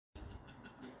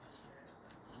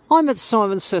I'm at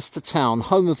Cirencester Town,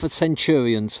 home of the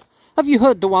Centurions. Have you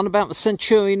heard the one about the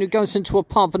Centurion who goes into a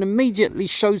pub and immediately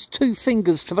shows 2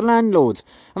 fingers to the landlord?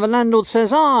 And the landlord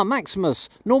says, "Ah, Maximus,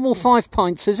 normal 5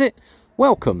 pints, is it?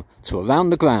 Welcome to Around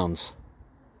the Grounds."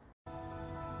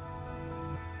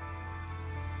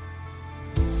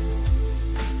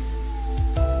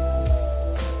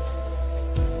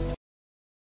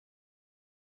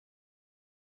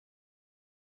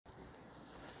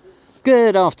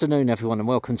 Good afternoon everyone and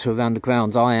welcome to Around the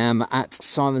Grounds. I am at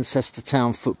Cirencester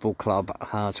Town Football Club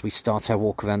as we start our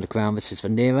walk around the ground. This is the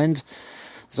near end,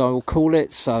 as I will call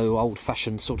it, so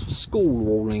old-fashioned sort of school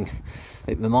walling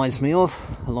it reminds me of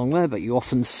along there, but you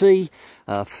often see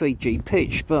 3G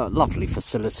pitch, but lovely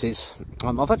facilities.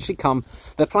 I've actually come,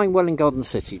 they're playing Welwyn Garden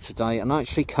City today, and I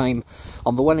actually came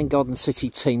on the Welwyn Garden City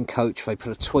team coach. They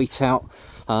put a tweet out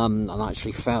and I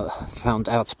actually found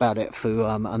out about it through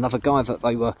another guy that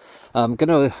they were going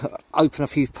to open a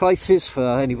few places for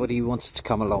anybody who wanted to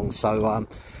come along. So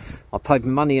I paid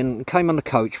my money and came on the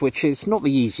coach, which is not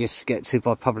the easiest to get to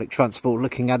by public transport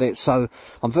looking at it. So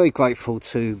I'm very grateful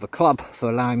to the club for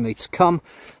allowing me to come.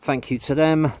 Thank you to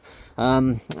them.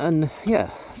 And yeah,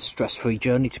 stress-free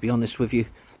journey, to be honest with you.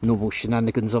 Normal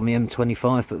shenanigans on the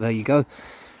M25, but there you go.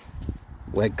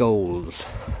 Where goals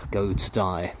go to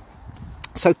die.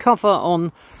 So cover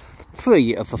on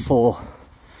 3 of the 4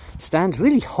 stands.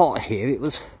 Really hot here. It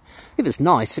was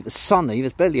nice, it was sunny, there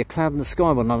was barely a cloud in the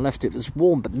sky when I left. It was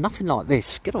warm, but nothing like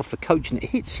this. Get off the coach and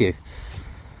it hits you.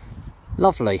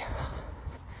 Lovely.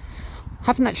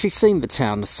 Haven't actually seen the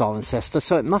town of Cirencester,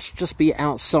 so it must just be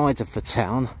outside of the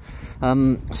town.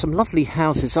 Some lovely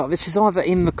houses. This is either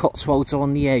in the Cotswolds or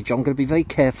on the edge. I'm going to be very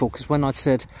careful, because when I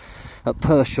said at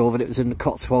Pershore that it was in the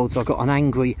Cotswolds, I got an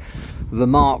angry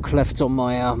remark left on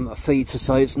my feed to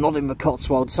say it's not in the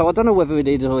Cotswolds. So I don't know whether it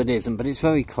is or it isn't, but it's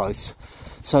very close.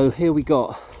 So here we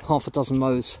got half a dozen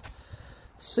rows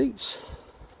seats.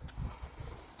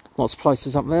 Lots of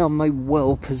places up there. I may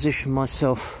well position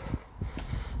myself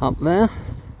up there.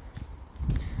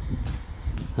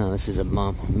 This is a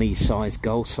me-sized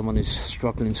goal. Someone who's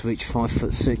struggling to reach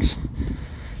 5'6"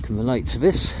 can relate to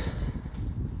this.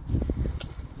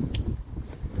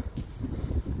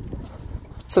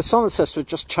 So Cirencester had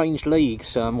just changed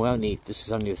leagues. This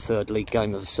is only the 3rd league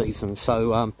game of the season,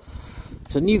 so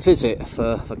it's a new visit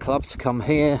for the club to come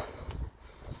here.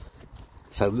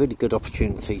 So really good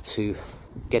opportunity to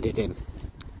get it in.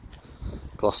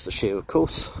 Gloucestershire, of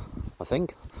course, I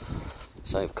think.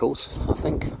 Say of course, I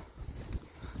think.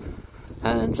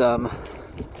 And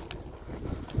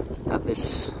at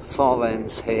this far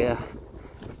end here,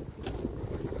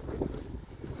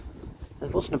 there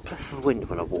wasn't a breath of wind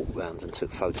when I walked round and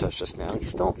took photos just now. You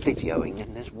start videoing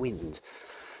and there's wind,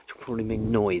 which will probably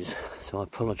mean noise, so I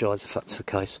apologise if that's the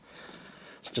case.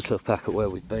 Let's just look back at where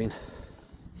we've been.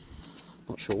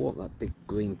 Not sure what that big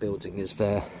green building is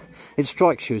there. It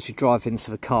strikes you as you drive into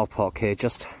the car park here,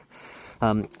 just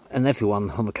and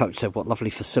everyone on the coach said what lovely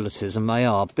facilities, and they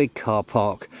are. Big car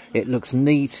park, it looks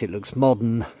neat, it looks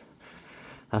modern.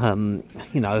 You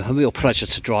know, a real pleasure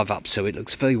to drive up to. It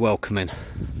looks very welcoming.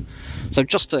 So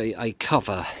just a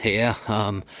cover here,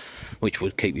 which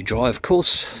would keep you dry, of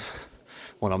course.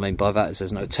 What I mean by that is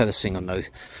there's no terracing or no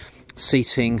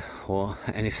seating or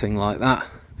anything like that.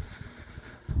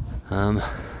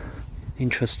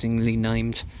 Interestingly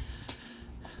named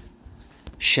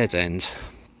Shed End.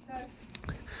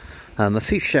 A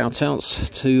few shout outs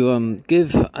to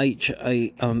give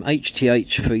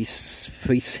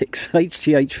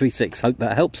HTH36, hope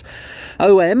that helps.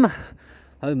 OM,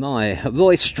 oh my,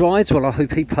 Roy Strides, well I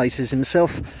hope he paces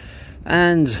himself.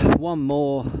 And one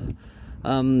more,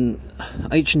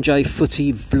 H&J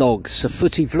Footy Vlogs. A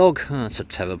footy vlog? Oh, that's a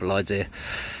terrible idea.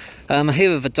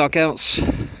 Here are the dugouts.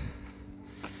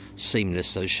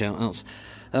 Seamless, those shout outs.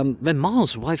 They're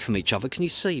miles away from each other. Can you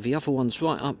see? The other one's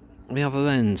right up the other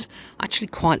end. I actually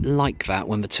quite like that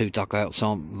when the 2 dugouts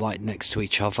aren't right next to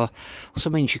each other. Also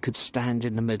means you could stand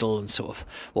in the middle and sort of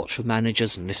watch the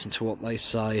managers and listen to what they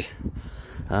say.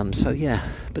 So yeah,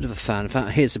 a bit of a fan of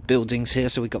that. Here's the buildings here.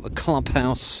 So we've got the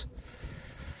clubhouse,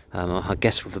 I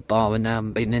guess with a bar in there. I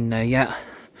haven't been in there yet.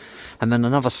 And then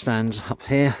another stand up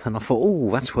here, and I thought,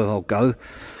 oh, that's where I'll go.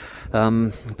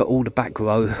 But all the back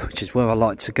row, which is where I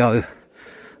like to go,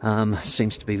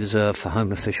 seems to be reserved for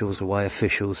home officials, away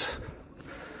officials.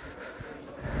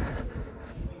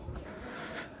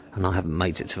 And I haven't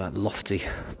made it to that lofty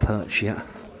perch yet.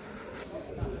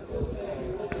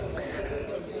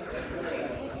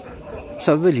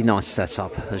 So really nice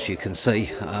setup, as you can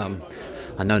see.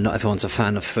 I know not everyone's a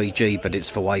fan of 3G, but it's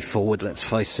the way forward, let's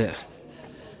face it.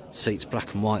 Seats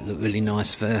black and white look really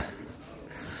nice there.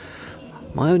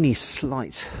 My only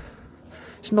slight,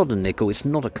 it's not a niggle, it's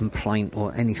not a complaint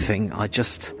or anything, I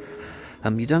just,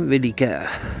 you don't really get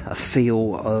a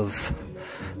feel of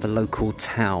the local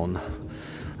town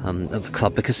of the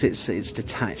club, because it's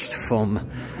detached from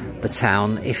the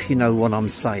town, if you know what I'm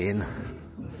saying.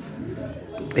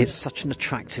 It's such an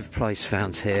attractive place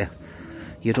around here.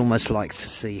 You'd almost like to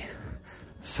see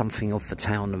something of the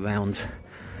town around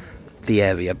the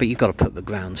area, but you've got to put the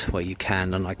ground where you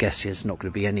can, and I guess there's not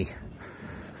going to be any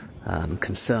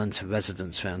concern to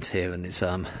residents around here, and it's,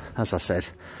 as I said,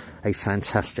 a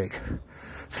fantastic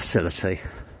facility.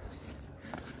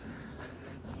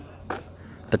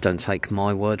 But don't take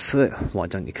my word for it. Why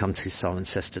don't you come to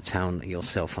Cirencester Town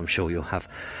yourself? I'm sure you'll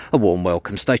have a warm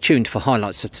welcome. Stay tuned for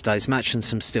highlights of today's match and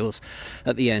some stills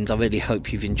at the end. I really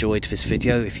hope you've enjoyed this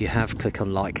video. If you have, click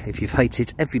on like. If you've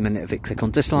hated every minute of it, click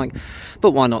on dislike.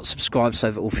 But why not subscribe so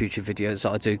that all future videos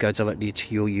that I do go directly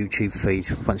to your YouTube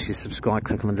feed. Once you subscribe,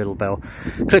 click on the little bell.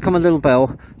 Click on the little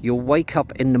bell. You'll wake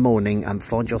up in the morning and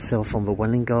find yourself on the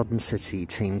Welwyn Garden City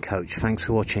team coach. Thanks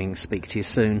for watching. Speak to you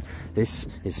soon. This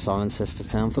is Cirencester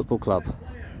Town Football Club.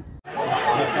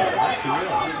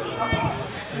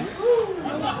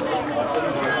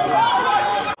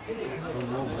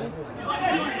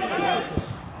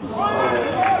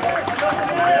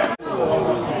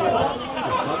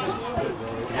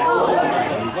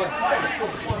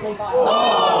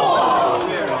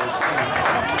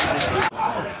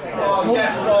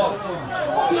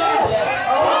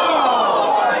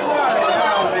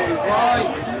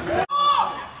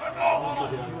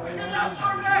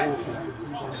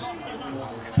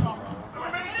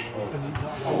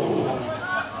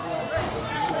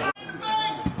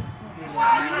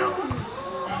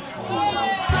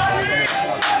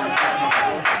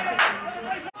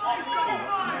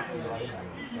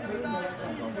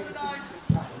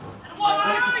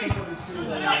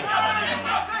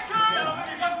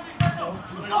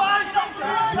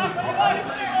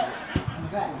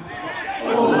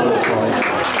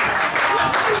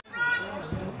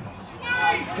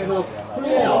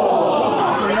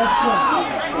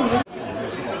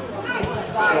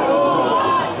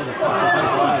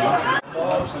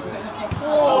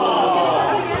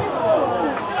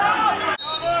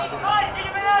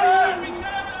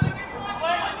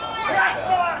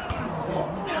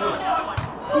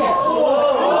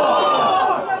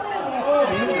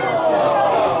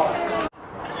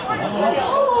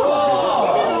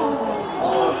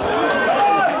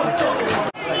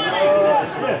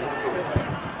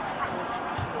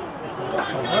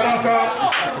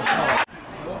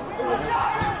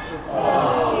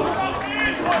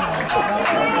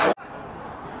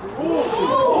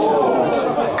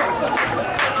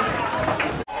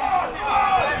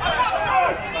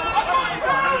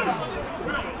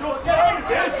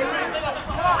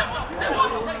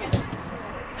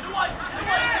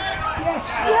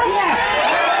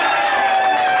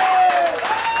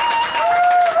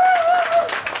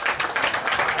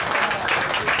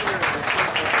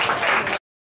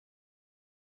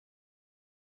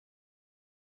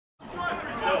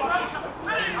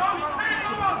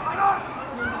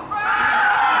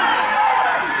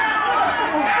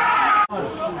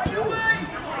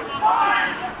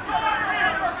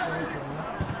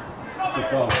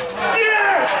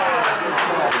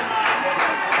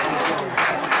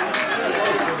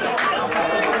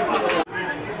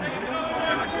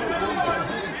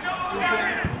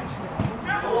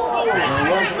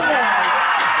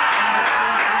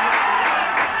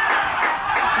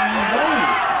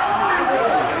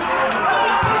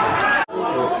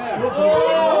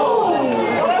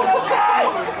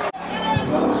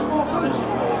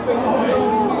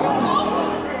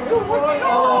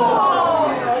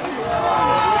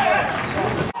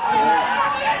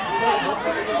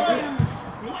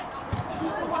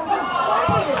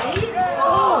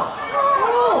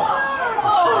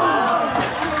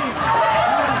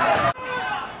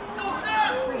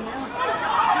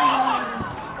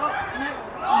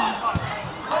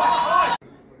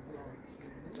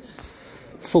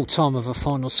 Full time of a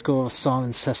final score of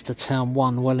Cirencester Town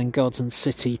 1, Welwyn Garden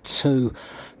City 2.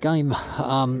 Game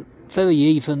very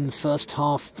even first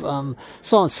half.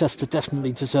 Cirencester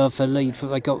definitely deserved their lead, but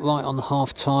they got right on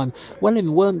half time.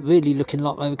 Welwyn weren't really looking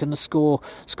like they were going to score.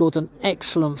 Scored an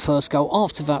excellent first goal.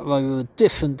 After that, they were a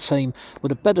different team,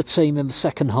 with a better team in the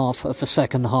second half of the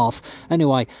second half.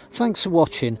 Anyway, thanks for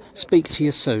watching. Speak to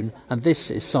you soon, and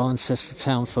this is Cirencester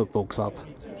Town Football Club.